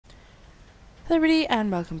Hello everybody and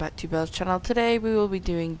welcome back to Belle's channel. Today we will be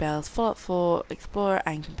doing Belle's Fallout 4 Explorer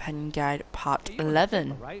and Companion Guide Part Hey, you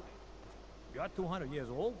 11. Right? You're 200 years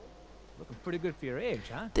old. Looking pretty good for your age,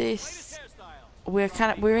 huh?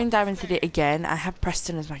 We're in Diamond City again. I have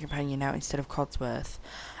Preston as my companion now instead of Codsworth,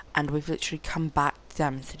 and we've literally come back to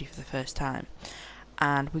Diamond City for the first time.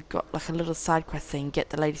 And we've got like a little side quest thing,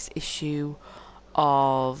 get the latest issue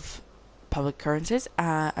of Public Currencies.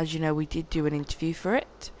 As you know, we did do an interview for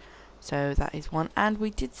it. So that is one, and we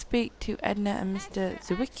did speak to Edna and Mr.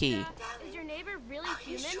 Zawicki. Is your neighbor really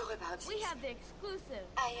human? Sure about We this? have the exclusive.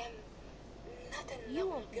 I am not a You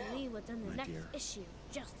normal won't girl. believe what's in the My next dear. issue.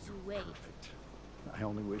 Just you wait. Perfect. I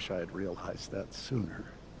only wish I had realized that sooner.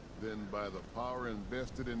 Then by the power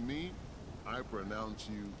invested in me, I pronounce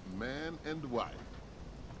you man and wife.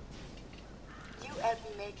 You helped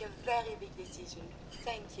me make a very big decision.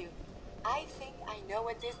 Thank you. I think I know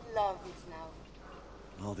what this love is now.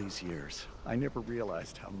 All these years, I never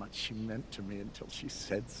realized how much she meant to me until she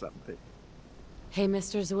said something. Hey,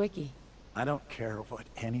 Mr. Zawicki. I don't care what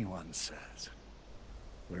anyone says.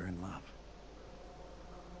 We're in love.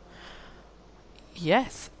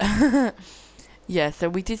 Yes. Yeah, so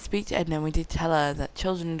we did speak to Edna and we did tell her that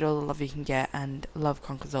children need all the love you can get and love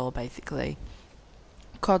conquers all, basically.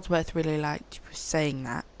 Codsworth really liked saying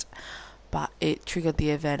that, but it triggered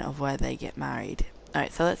the event of where they get married.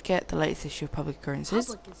 Alright, so let's get the latest issue of Public Currencies.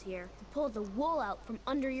 Public is here to pull the wool out from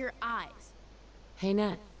under your eyes. Hey,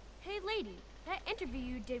 Nat. Hey, lady, that interview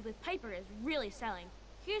you did with Piper is really selling.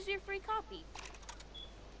 Here's your free copy.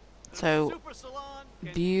 So,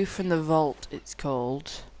 View from the Vault, it's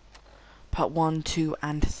called. Part 1, 2,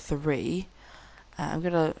 and 3. I'm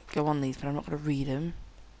going to go on these, but I'm not going to read them.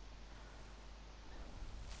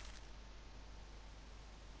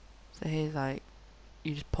 So here's like,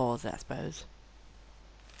 you just pause it, I suppose.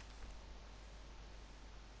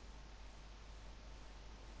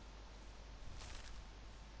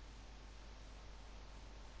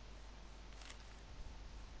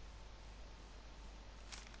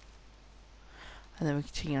 And then we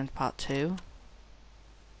continue on to part 2.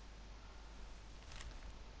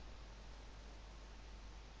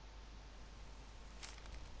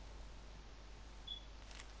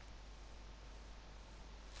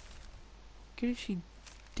 Good if she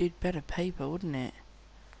did better paper, wouldn't it?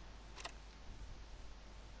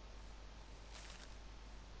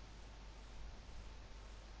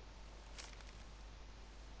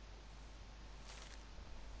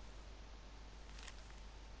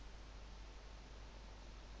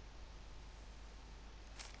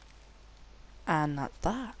 And that's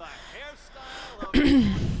that.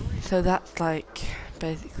 So that's like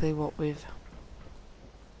basically what we've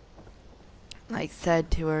like said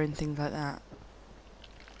to her and things like that.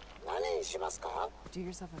 Do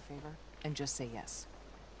yourself a favor and just say yes.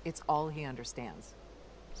 It's all he understands.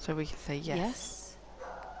 So we can say yes.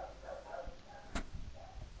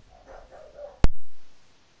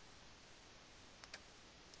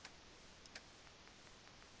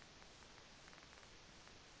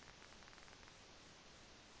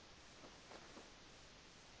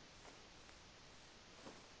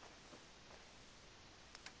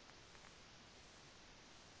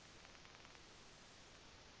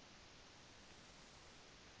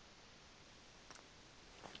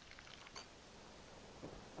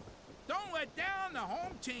 Don't let down the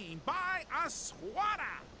home team. Buy a swatter.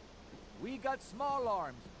 We got small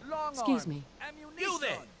arms, long Excuse arms, me. ammunition. You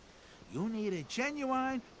there. You need a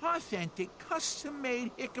genuine, authentic,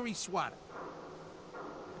 custom-made hickory swatter.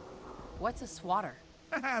 What's a swatter?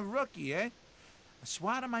 Rookie, eh? A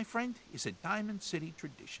swatter, my friend, is a Diamond City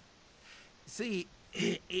tradition. See,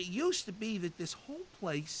 it used to be that this whole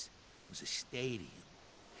place was a stadium.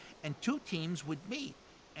 And two teams would meet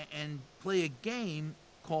and play a game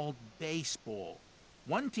called baseball.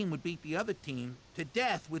 One team would beat the other team to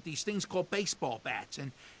death with these things called baseball bats,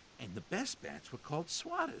 and the best bats were called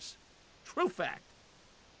swatters. True fact.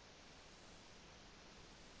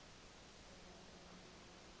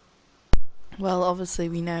 Well, obviously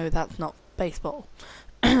we know that's not baseball.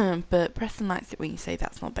 But Preston likes it when you say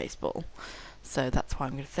that's not baseball. So that's why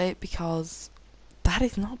I'm going to say it, because that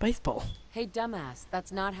is not baseball. Hey, dumbass.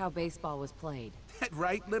 That's not how baseball was played. That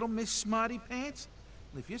right, little Miss Smarty Pants?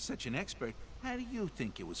 Well, if you're such an expert, how do you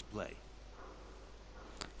think it was played?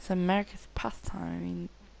 It's America's pastime. I mean,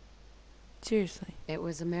 seriously. It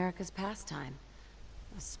was America's pastime.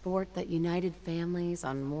 A sport that united families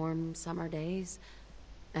on warm summer days.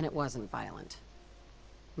 And it wasn't violent.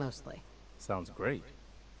 Mostly. Sounds great.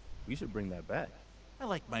 We should bring that back. I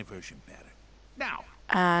like my version better. Now,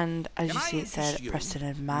 And as can you I see, it said interest you Preston in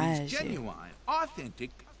admires these you. genuine,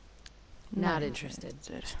 authentic Not interested.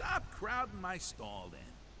 Stop crowding my stall then.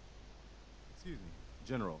 Excuse me.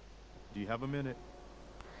 General, do you have a minute?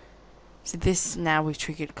 So this now we've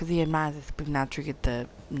triggered, because he admires us, we've now triggered the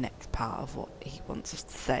next part of what he wants us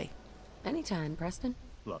to say. Anytime, Preston.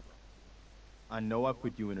 Look, I know I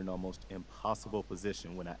put you in an almost impossible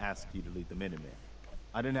position when I asked you to lead the Minutemen.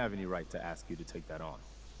 I didn't have any right to ask you to take that on.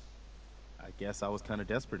 I guess I was kind of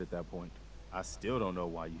desperate at that point. I still don't know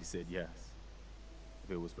why you said yes.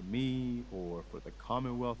 If it was for me, or for the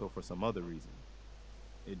Commonwealth, or for some other reason.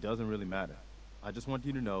 It doesn't really matter. I just want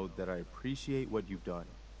you to know that I appreciate what you've done.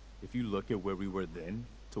 If you look at where we were then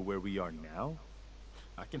to where we are now,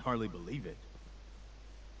 I can hardly believe it.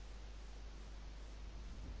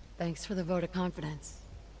 Thanks for the vote of confidence.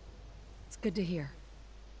 It's good to hear.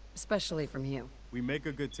 Especially from you. We make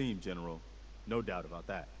a good team, General. No doubt about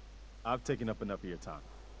that. I've taken up enough of your time.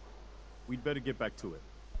 We'd better get back to it.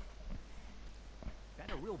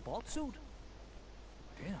 That a real vault suit?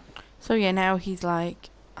 Damn. So yeah, now he's like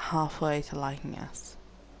halfway to liking us.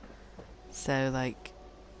 So like,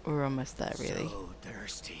 we're almost there really. So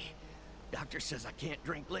thirsty. Doctor says I can't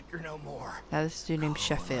drink liquor no more. Now this is dude named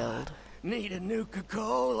Sheffield. Need a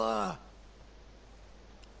Nuka-Cola.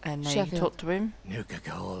 And now you Sheffield. can talk to him.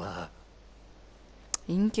 Nuka-Cola.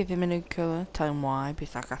 You can give him a new colour, tell him why, be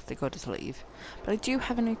sarcastic or just leave. But I do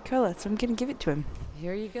have a new colour, so I'm gonna give it to him.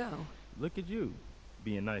 Here you go. Look at you,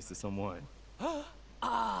 being nice to someone.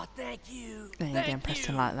 Ah, thank you. There you Thank go,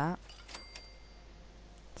 Preston you. like that.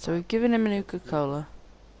 So we've given him a new Coca-Cola,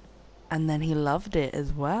 and then he loved it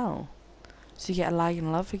as well. So you get a like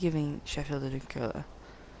and love for giving Sheffield a new Coca-Cola.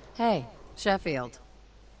 Hey, Sheffield.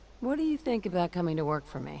 What do you think about coming to work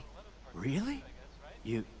for me? Really?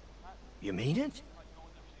 You mean it?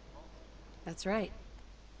 That's right.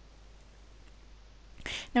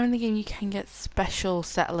 Now in the game you can get special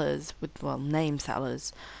settlers with, well, name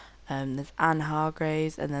settlers. There's Anne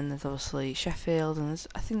Hargraves, and then there's obviously Sheffield, and there's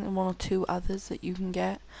I think one or two others that you can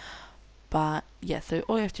get. But yeah, so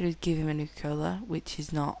all you have to do is give him a new Coca-Cola, which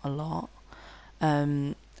is not a lot.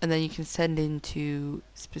 And then you can send him to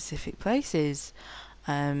specific places.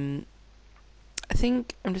 I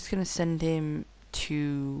think I'm just gonna send him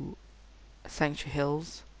to Sanctuary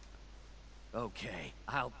Hills. Okay,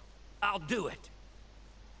 I'll do it.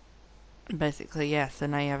 Basically, yeah, so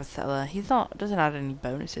now you have a settler. Doesn't add any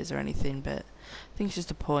bonuses or anything, but I think it's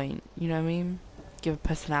just a point, you know what I mean? Give a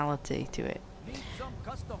personality to it. Need some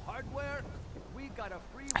custom hardware? We got a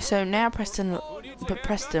free So now Preston,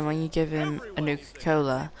 when you give him a new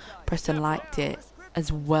Coca-Cola, Preston liked it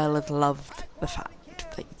as well as loved the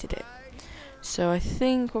fact that you did it. So I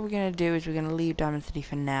think what we're going to do is we're going to leave Diamond City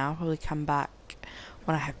for now, probably come back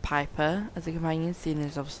when I have Piper as a companion, seeing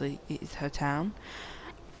as obviously it's her town.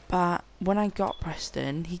 But when I got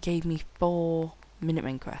Preston, he gave me 4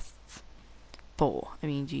 Minutemen quests. 4, I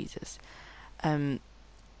mean Jesus. I mean,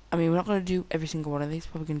 we're not going to do every single one of these,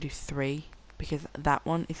 but we're going to do 3, because that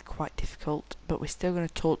one is quite difficult, but we're still going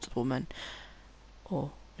to talk to the woman,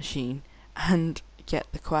 or machine, and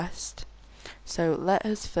get the quest. So let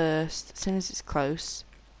us first, as soon as it's close,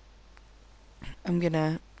 I'm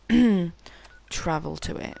going to travel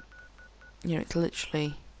to it. You know, it's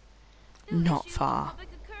literally not far.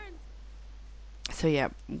 So yeah,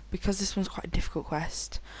 because this one's quite a difficult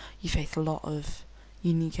quest, you face a lot of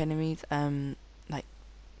unique enemies, like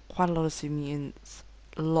quite a lot of super mutants,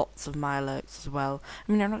 lots of Mirelurks as well.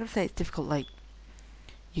 I mean, I'm not gonna say it's difficult, like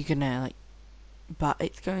you're gonna but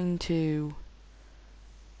it's going to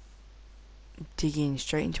dig in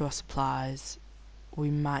straight into our supplies. We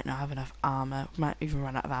might not have enough armor, we might even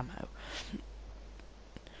run out of ammo,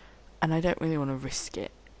 and I don't really want to risk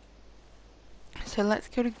it. So let's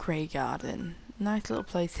go to Grey Garden. Nice little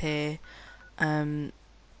place here.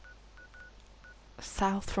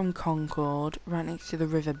 South from Concord, right next to the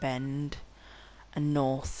River Bend, and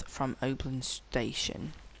north from Oberlin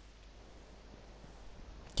Station.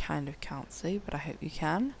 Kind of can't see, but I hope you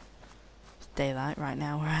can. It's daylight right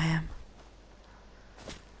now where I am.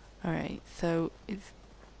 Alright, so it's...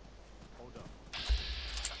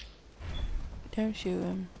 Don't shoot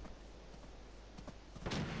him.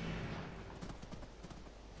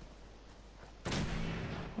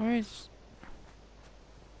 Where is...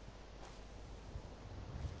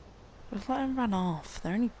 Just let them run off.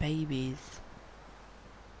 They're only babies.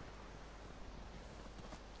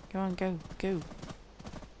 Go on, go, go.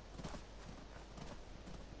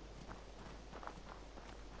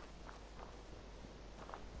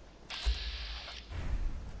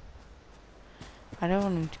 I don't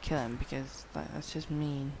want him to kill him because that's just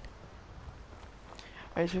mean.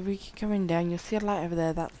 Alright, so if we keep coming down, you'll see a light over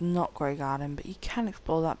there. That's not Grey Garden, but you can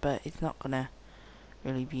explore that, but it's not gonna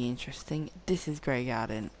really be interesting. This is Grey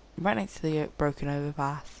Garden, right next to the broken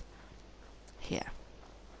overpass. Here.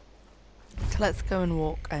 So let's go and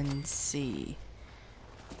walk and see.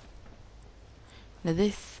 Now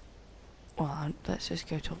this, well, let's just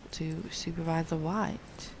go talk to Supervisor White.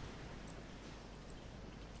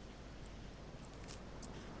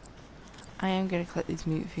 I am going to collect these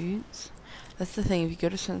meat foods. That's the thing, if you go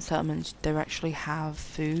to certain settlements, they actually have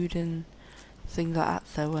food and things like that.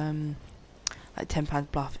 So, like 10 pounds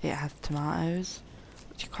bluff, it has tomatoes,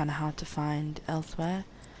 which are kind of hard to find elsewhere.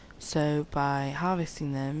 So by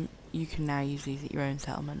harvesting them, you can now use these at your own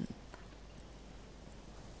settlement.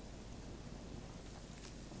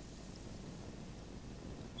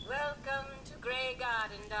 Welcome to Grey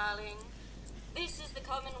Garden, darling. This is the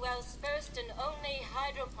Commonwealth's first and only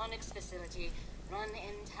hydroponics facility run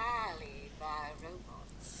entirely by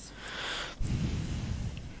robots.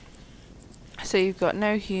 So you've got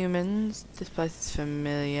no humans, this place is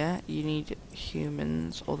familiar, you need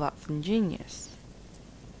humans, or that's ingenious.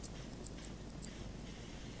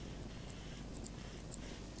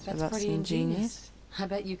 So That's pretty ingenious. I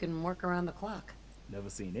bet you can work around the clock. Never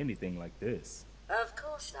seen anything like this. Of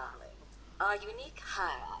course, darling. Our unique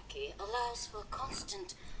hierarchy allows for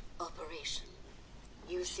constant operation.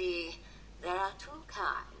 You see, there are two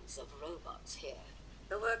kinds of robots here.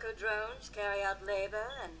 The worker drones carry out labor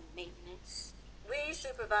and maintenance. We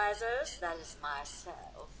supervisors, that is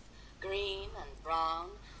myself, Green and Brown,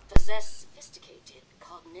 possess sophisticated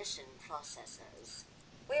cognition processors.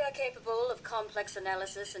 We are capable of complex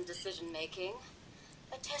analysis and decision-making,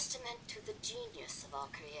 a testament to the genius of our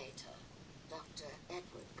creator, Dr.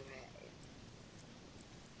 Edward Gray.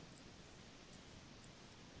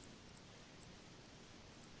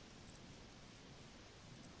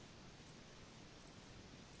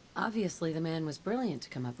 Obviously, the man was brilliant to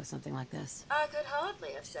come up with something like this. I could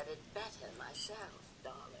hardly have said it better myself,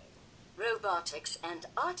 darling. Robotics and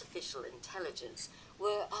artificial intelligence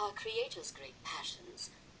were our creator's great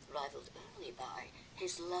passions, rivaled only by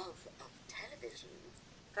his love of television.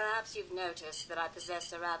 Perhaps you've noticed that I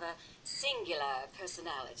possess a rather singular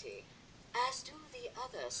personality, as do the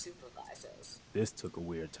other supervisors. This took a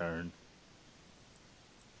weird turn.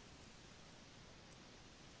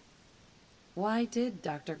 Why did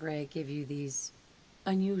Dr. Gray give you these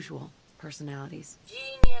unusual personalities?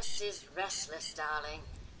 Genius is restless, darling.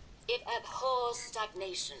 It abhors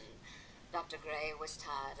stagnation. Dr. Gray was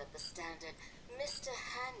tired of the standard Mr.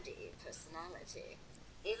 Handy personality.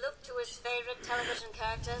 He looked to his favorite television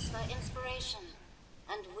characters for inspiration,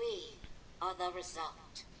 and we are the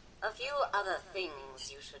result. A few other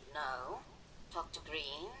things you should know. Talk to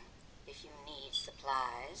Green if you need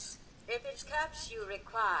supplies. If it's caps you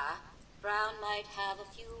require, Brown might have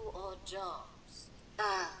a few odd jobs.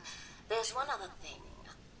 There's one other thing.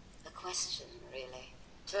 A question, really.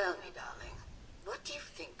 Tell me, darling, what do you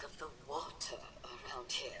think of the water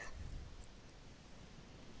around here?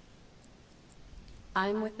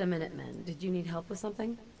 I'm with the Minutemen. Did you need help with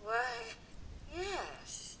something? Why,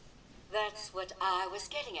 yes. That's what I was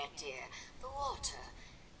getting at, dear. The water.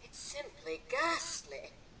 It's simply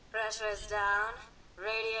ghastly. Pressure's down.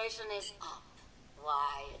 Radiation is up.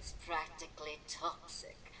 Why, it's practically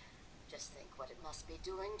toxic. Just think what it must be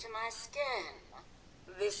doing to my skin.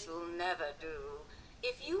 This will never do.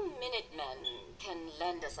 If you Minutemen can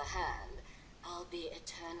lend us a hand, I'll be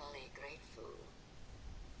eternally grateful.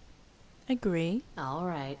 Agree. All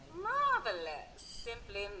right. Marvelous.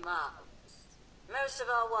 Simply marvelous. Most of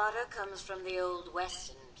our water comes from the old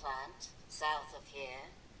Weston plant, south of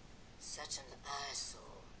here. Such an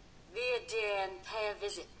eyesore. Be a dear and pay a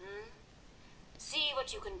visit, See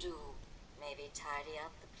what you can do. Maybe tidy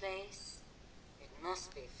up the place. It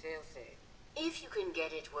must be filthy. If you can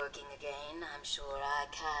get it working again, I'm sure I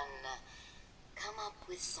can come up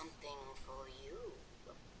with something for you.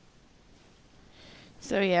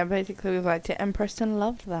 So yeah, basically we've liked it, and Preston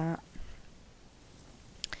loved that.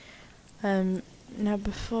 Now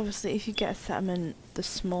before, obviously, if you get a settlement, the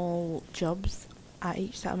small jobs at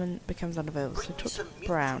each settlement becomes unavailable. So talk to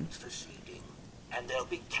Brown. For seeding, and they'll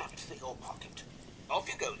be capped for your pocket. Off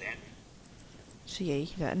you go then. So yeah, you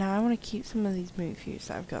can do that. Now I want to keep some of these moot foods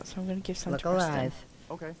that I've got, so I'm going to give some Look to Preston. alive.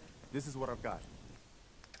 Okay, this is what I've got.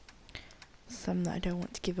 Some that I don't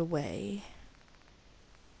want to give away.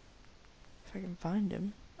 If I can find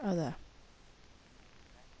them. Oh, there.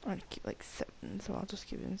 I want to keep like 7, so I'll just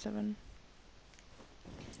give him 7.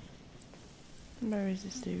 Where is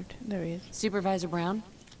this dude? There he is. Supervisor Brown?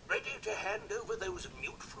 Ready to hand over those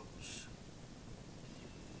mute fruits.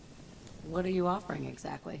 What are you offering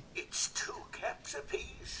exactly? It's 2 caps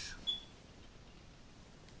apiece.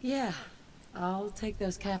 Yeah, I'll take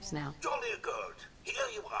those caps now. Jolly good. Here.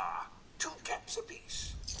 caps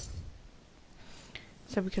apiece.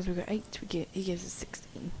 So because we got 8, he gives us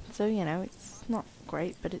 16. So, you know, it's not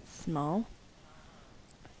great, but it's small.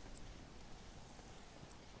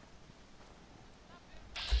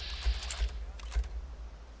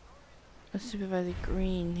 A Supervisor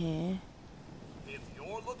Green here. If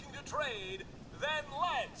you're looking to trade, then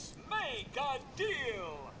let's make a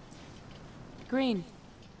deal. Green.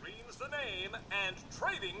 Green's the name and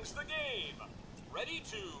trading's the game. Ready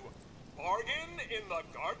to bargain in the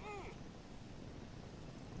garden?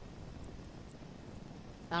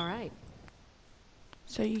 All right.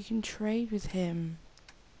 So you can trade with him.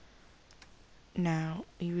 Now,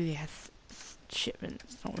 he really has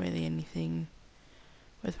shipments, not really anything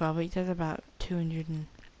worthwhile, but he does about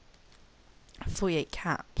 248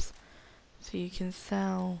 caps. So you can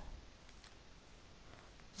sell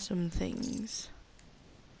some things.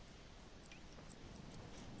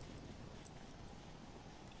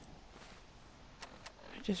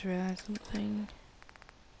 I just realised something.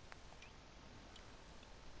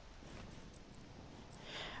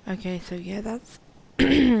 Okay, so yeah, that's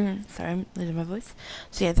sorry, I'm losing my voice.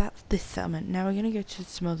 So yeah, that's this settlement. Now we're gonna go to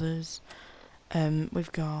some others.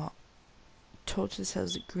 We've got Torch that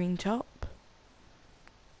sells at Green Top.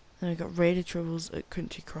 Then we've got Raider Troubles at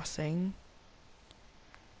Country Crossing.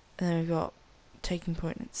 And then we've got Taking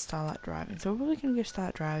Point at Starlight Driving. So we're probably gonna go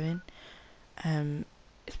Starlight Driving.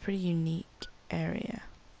 It's a pretty unique area.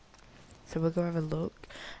 So we'll go have a look.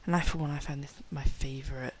 And I found this my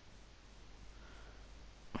favourite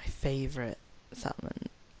settlement.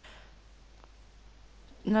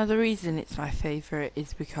 Now the reason it's my favourite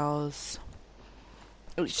is because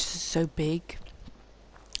it's just so big,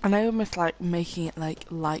 and I almost like making it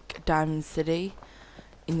like Diamond City,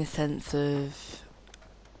 in the sense of,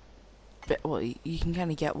 well, you can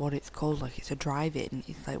kind of get what it's called. Like, it's a drive-in.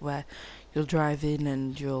 It's like where you'll drive in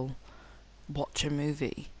and you'll watch a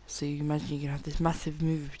movie. So you imagine you can have this massive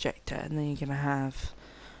movie projector, and then you're gonna have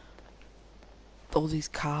all these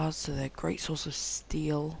cars, so they're a great source of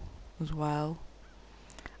steel as well.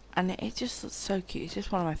 And it just looks so cute. It's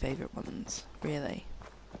just one of my favourite ones, really.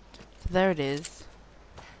 So there it is.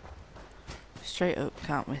 Straight up,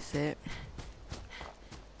 can't miss it.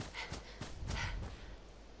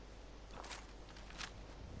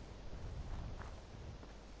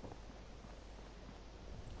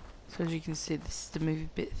 So as you can see, this is the movie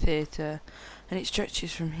bit theatre, and it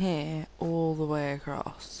stretches from here all the way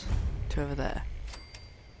across to over there.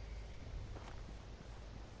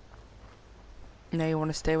 Now you want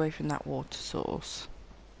to stay away from that water source.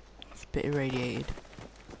 It's a bit irradiated.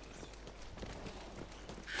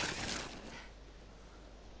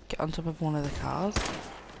 Get on top of one of the cars.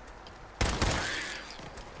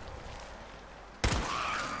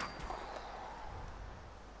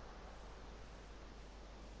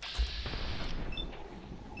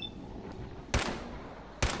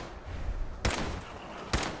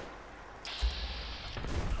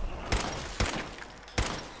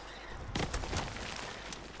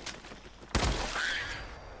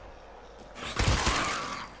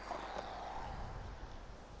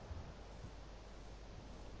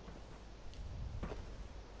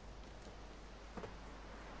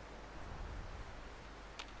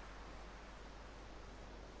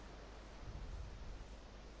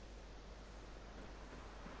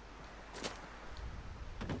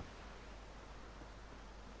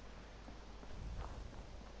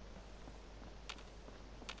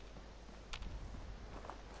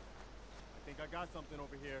 I got something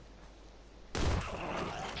over here.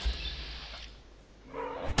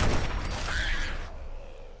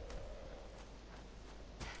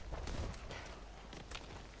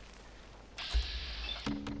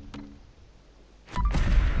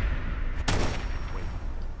 Wait,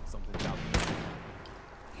 something's out there.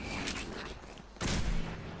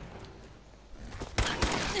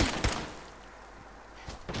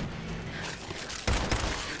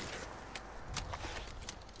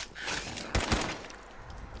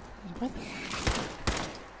 What?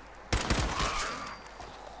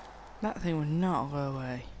 That thing would not go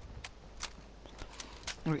away.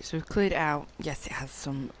 Alright, so we've cleared it out. Yes, it has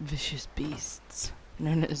some vicious beasts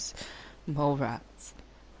known as mole rats.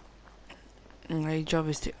 And my job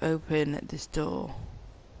is to open this door.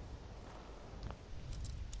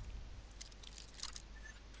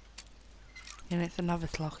 And it's another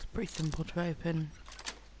lock. It's pretty simple to open.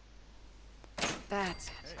 That's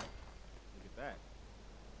it. Hey, look at that.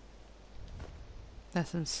 There's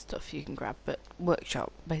some stuff you can grab, but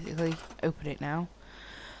workshop, basically. Open it now.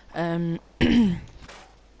 And then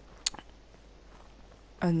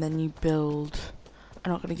you build.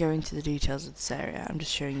 I'm not going to go into the details of this area. I'm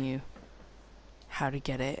just showing you how to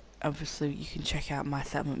get it. obviously you can check out my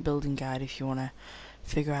settlement building guide if you want to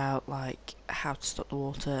figure out like how to stop the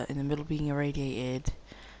water in the middle being irradiated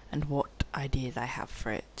and what ideas I have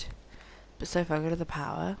for it. But so far, go to the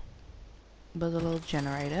power, build a little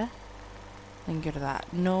generator, then go to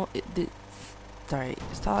that. No, sorry,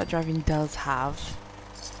 Starlight Driving does have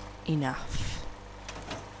enough.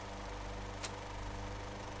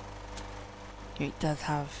 It does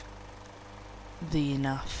have the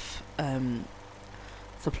enough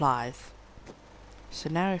supplies. So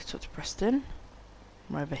now we've talked to Preston,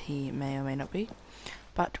 wherever he may or may not be.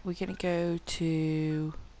 But we're going to go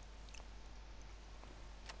to...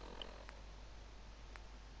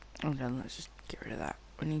 Hold on, let's just get rid of that.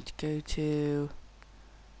 We need to go to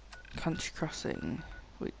Country Crossing,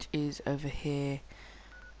 which is over here.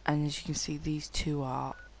 And as you can see, these two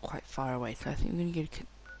are quite far away. So I think we're going to go to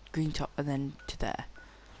Green Top and then to there.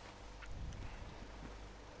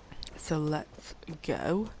 So let's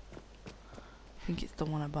go. I think it's the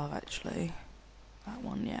one above actually. That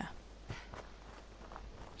one, yeah.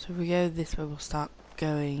 So if we go this way, we'll start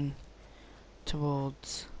going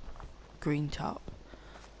towards Green Top.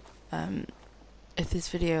 If this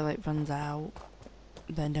video like runs out,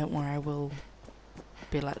 then don't worry, I will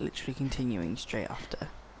be like literally continuing straight after.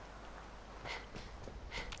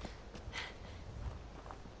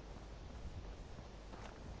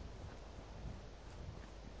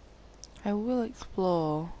 I will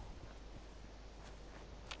explore.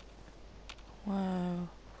 Whoa.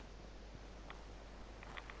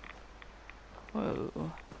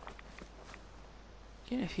 Whoa.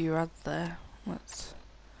 Getting a few rads there. Let's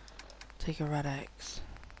take a Rad X.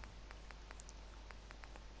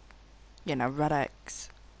 Yeah, now Rad X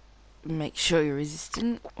makes sure you're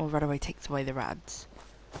resistant, or Rad Away takes away the rads.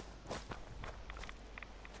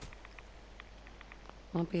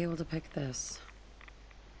 Won't be able to pick this.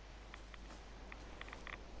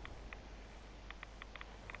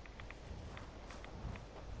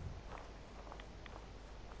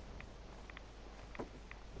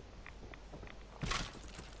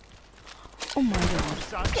 Oh my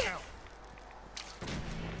god.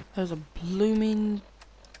 There's a blooming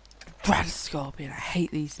rad scorpion. I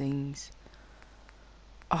hate these things.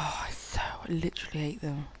 Oh, I literally hate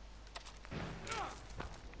them.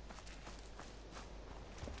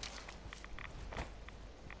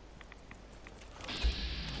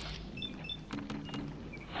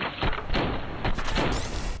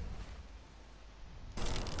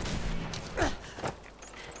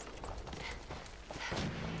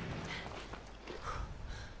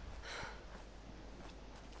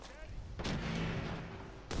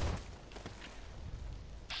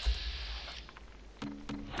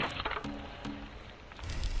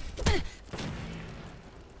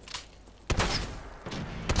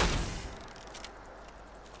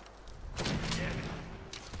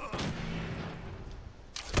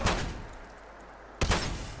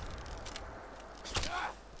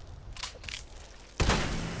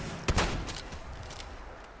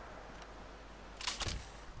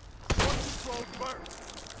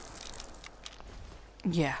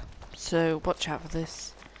 Yeah, so watch out for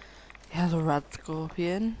this. It has a rad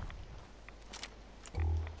scorpion.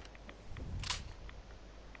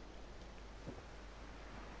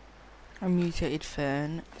 A mutated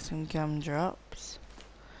fern, some gumdrops.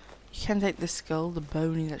 You can take the skull, the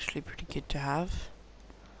bone is actually pretty good to have.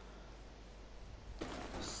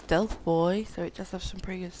 Stealth boy, so it does have some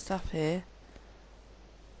pretty good stuff here.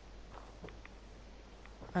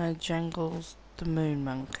 And Jangles the moon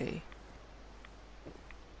monkey.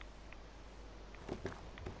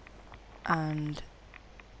 And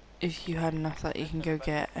if you had enough that you can go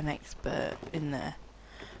get an expert in there.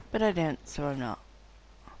 But I don't, so I'm not.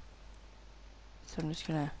 So I'm just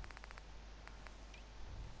gonna...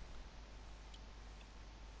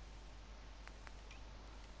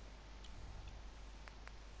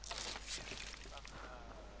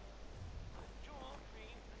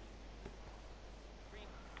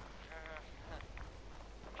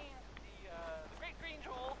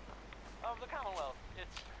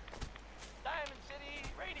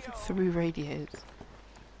 Three radios.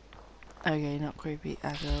 Okay, not creepy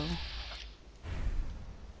at all.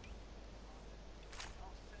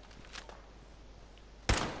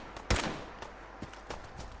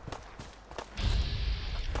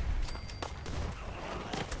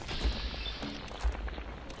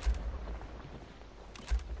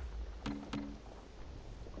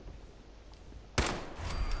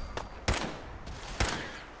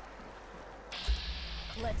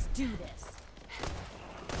 Let's do this.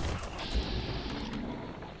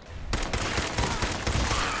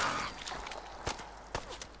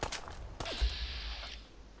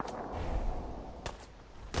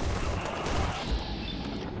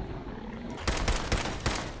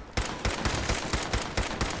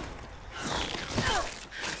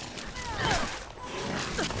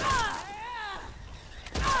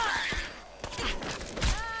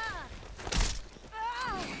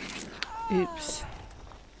 Oops.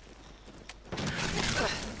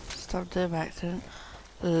 Stabbed her by accident.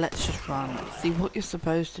 Let's just run. See, what you're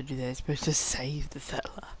supposed to do there is supposed to save the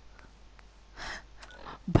settler.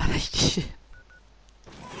 But I didn't.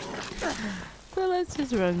 But let's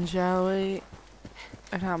just run, shall we?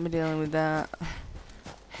 I can't be dealing with that.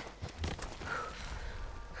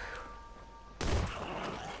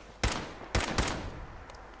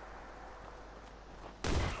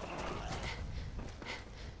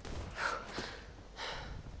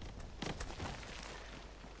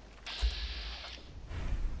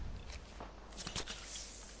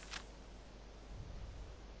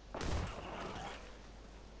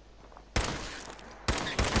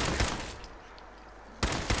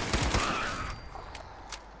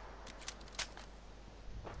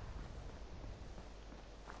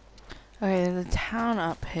 Okay, there's a town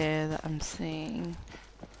up here that I'm seeing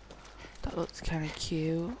that looks kind of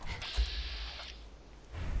cute.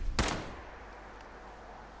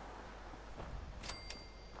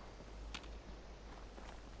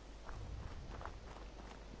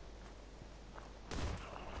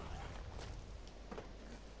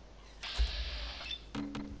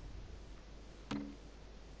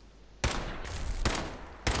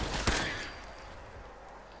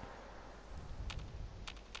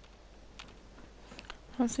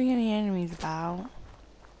 I don't see any enemies about.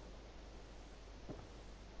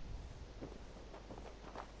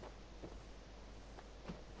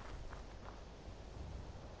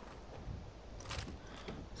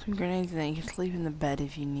 Some grenades in there. You can sleep in the bed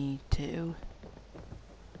if you need to.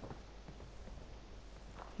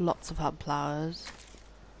 Lots of hub flowers.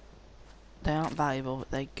 They aren't valuable,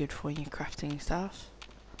 but they're good for when you're crafting stuff.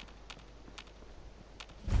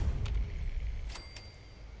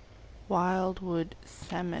 Wildwood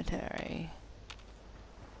Cemetery.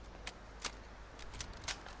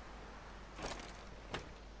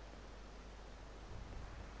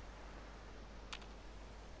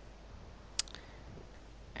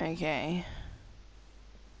 Okay.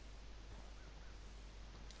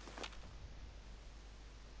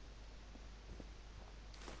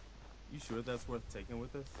 You sure that's worth taking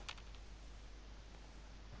with us?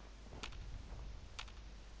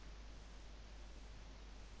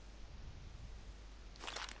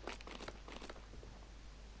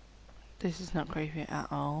 This is not creepy at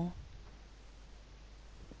all.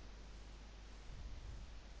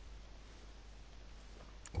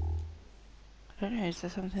 I don't know, is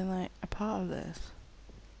there something like a part of this?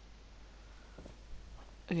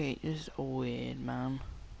 Okay, this is weird, man.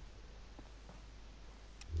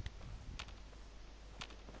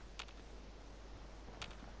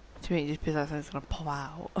 To me, it just feels like something's gonna pop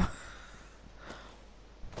out.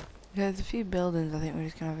 There's a few buildings, I think we're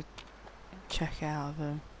just gonna have a check out of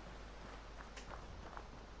them.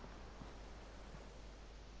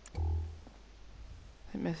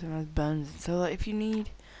 I think most of them has bones. So like, if you need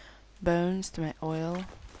bones to make oil,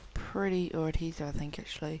 or adhesive, I think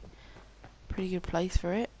actually, pretty good place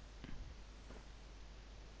for it.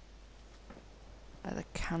 There's a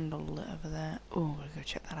candle lit over there. Oh, I'm gonna go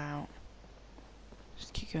check that out.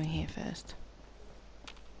 Just keep going here first.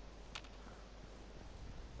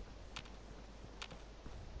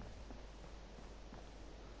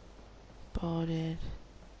 Boarded.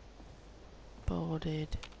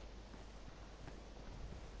 Boarded.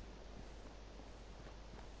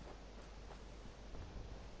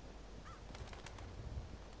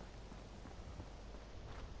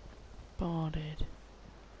 Boarded.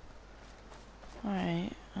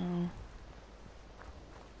 Alright,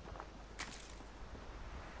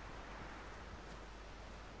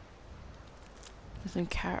 there's some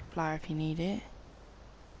carrot flour if you need it.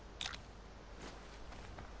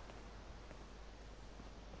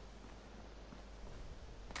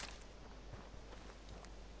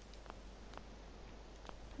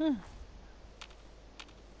 I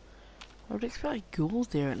would expect like ghouls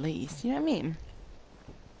there at least, you know what I mean?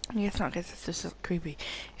 I guess not, I guess it's just creepy.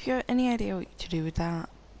 If you have any idea what to do with that,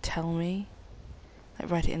 tell me.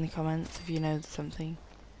 Like, write it in the comments if you know something.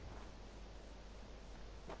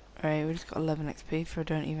 Alright, we just got 11 XP for I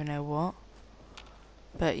don't even know what.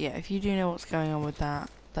 But yeah, if you do know what's going on with that,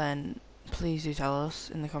 then please do tell us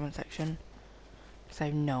in the comment section. Because I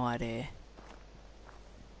have no idea.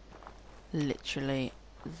 Literally,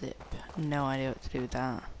 zip. No idea what to do with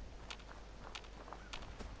that.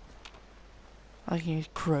 I can use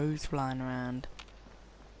crows flying around.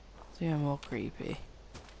 It's even more creepy.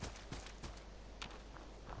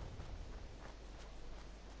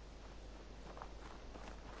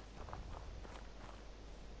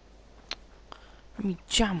 Let me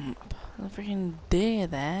jump. There's a freaking deer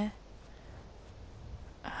there.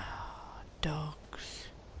 Oh, dogs.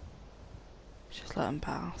 let him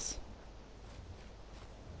pass.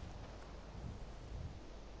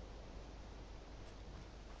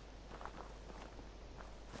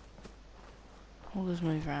 We'll just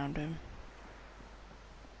move around him.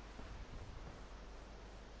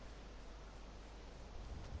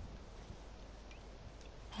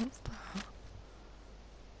 What's that?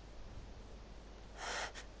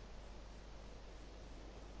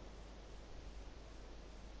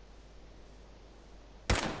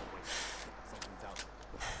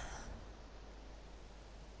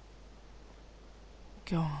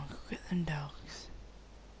 Go on, go get them dogs.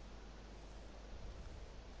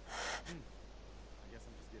 I guess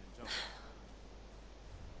I'm just getting jumped.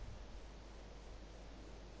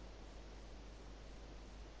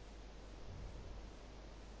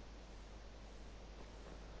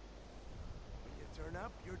 When you turn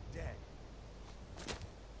up, you're dead.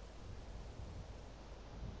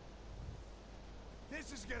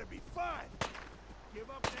 This is gonna be fun! Give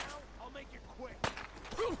up now, I'll make it quick.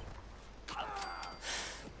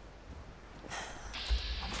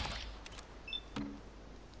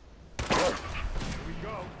 Here we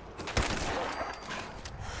go.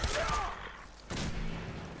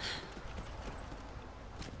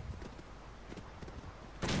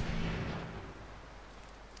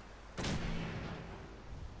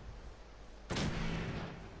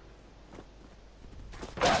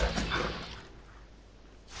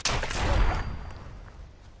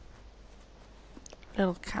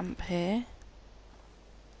 Little camp here.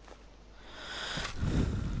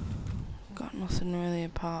 Got nothing really a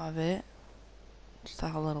part of it. Just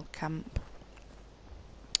our little camp.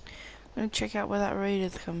 I'm gonna check out where that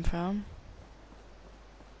raider's come from.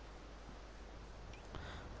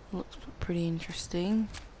 Looks pretty interesting.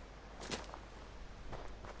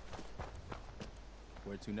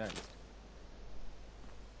 Where to next?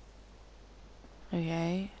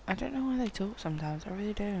 Okay, I don't know why they talk sometimes, I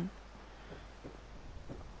really don't.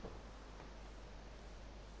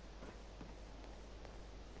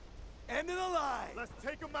 End of the line! Let's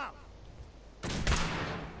take him out!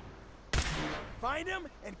 Find him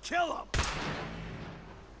and kill him!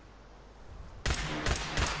 I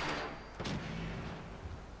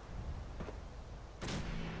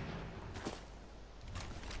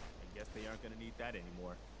guess they aren't gonna need that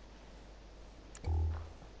anymore.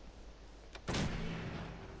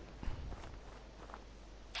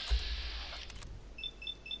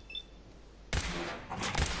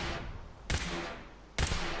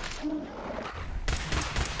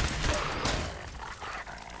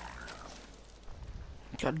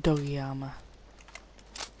 Got doggy armor.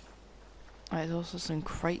 There's also some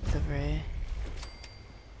crates over here.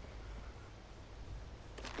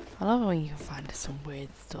 I love it when you can find some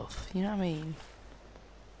weird stuff, you know what I mean?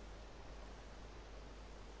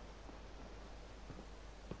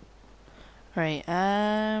 Right,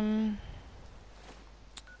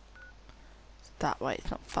 it's that way,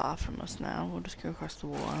 it's not far from us now. We'll just go across the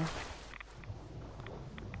water.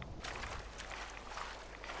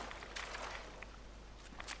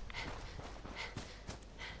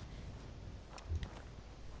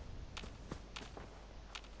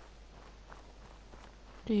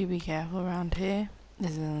 Do be careful around here.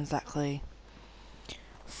 This isn't exactly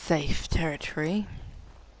safe territory.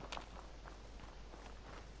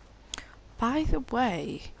 By the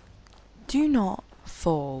way, do not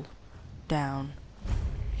fall down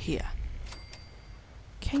here.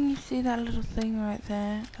 Can you see that little thing right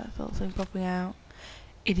there? That little thing popping out?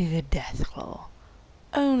 It is a death claw.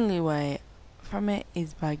 Only way from it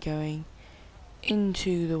is by going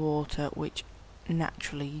into the water, which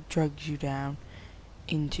naturally drags you down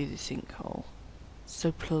into the sinkhole.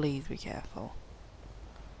 So please be careful.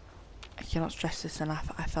 I cannot stress this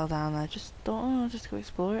enough. I fell down there. Just thought, oh, I'll just go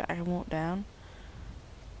explore it. I can walk down.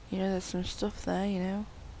 You know, there's some stuff there, you know.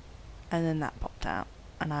 And then that popped out.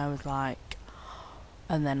 And I was like...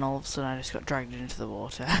 And then all of a sudden I just got dragged into the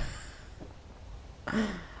water. I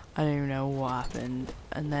don't even know what happened.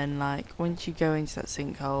 And then, like, once you go into that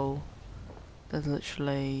sinkhole, there's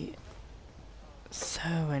literally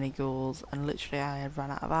so many ghouls. And literally I had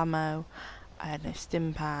run out of ammo. I had no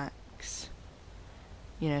stim packs.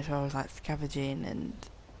 You know, so I was like scavenging and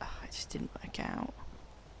it just didn't work out.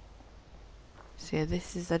 So yeah,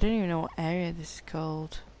 this is, I don't even know what area this is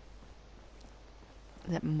called.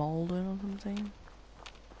 Is it Malden or something?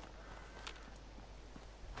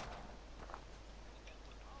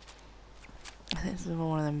 I think this is where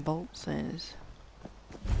one of them vaults is.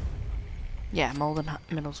 Yeah, Malden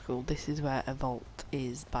Middle School. This is where a vault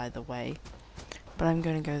is, by the way. But I'm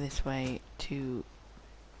going to go this way to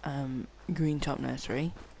Green Top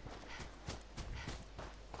Nursery.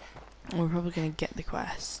 We're probably going to get the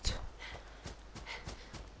quest.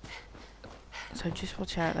 So just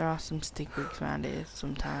watch out, there are some stigwigs around here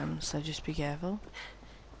sometimes, so just be careful.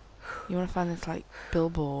 You want to find this like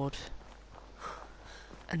billboard,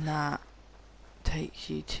 and that takes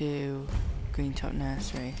you to Greentop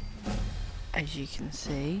Nursery, as you can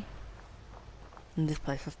see. And this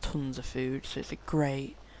place has tons of food, so it's a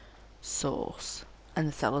great source. And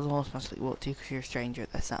the settlers will automatically walk to you because you're a stranger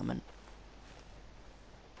at their settlement.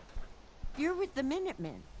 You're with the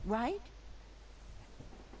Minutemen, right?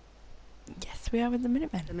 Yes, we are with the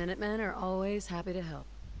Minutemen. The Minutemen are always happy to help.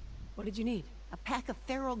 What did you need? A pack of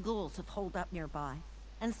feral ghouls have holed up nearby,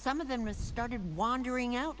 and some of them have started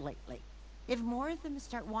wandering out lately. If more of them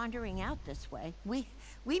start wandering out this way, we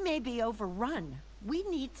may be overrun. We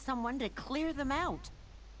need someone to clear them out.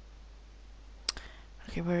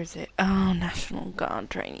 Okay, where is it? Oh, National Guard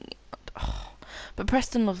training. Oh. But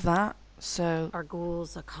Preston loves that, so... Are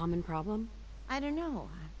ghouls a common problem? I don't know.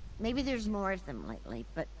 Maybe there's more of them lately,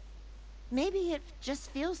 but maybe it just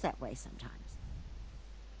feels that way sometimes.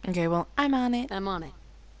 Okay, well, I'm on it. I'm on it.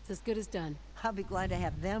 It's as good as done. I'll be glad to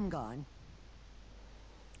have them gone.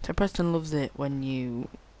 So Preston loves it when you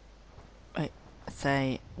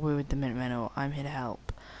say, we're with the Minutemen or I'm here to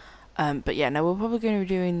help. But yeah, no, we're probably going to be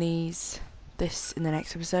doing this in the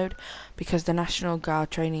next episode, because the National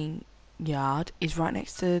Guard training yard is right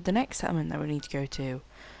next to the next settlement that we need to go to.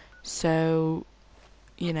 So,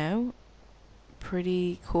 you know,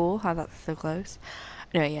 pretty cool how that's so close.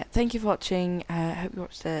 Anyway, yeah, thank you for watching. I hope you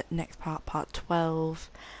watch the next part, part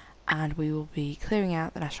 12, and we will be clearing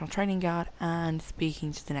out the National Training Guard and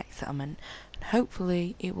speaking to the next settlement. And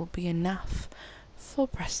hopefully it will be enough for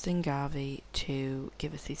Preston Garvey to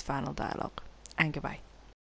give us his final dialogue. And goodbye.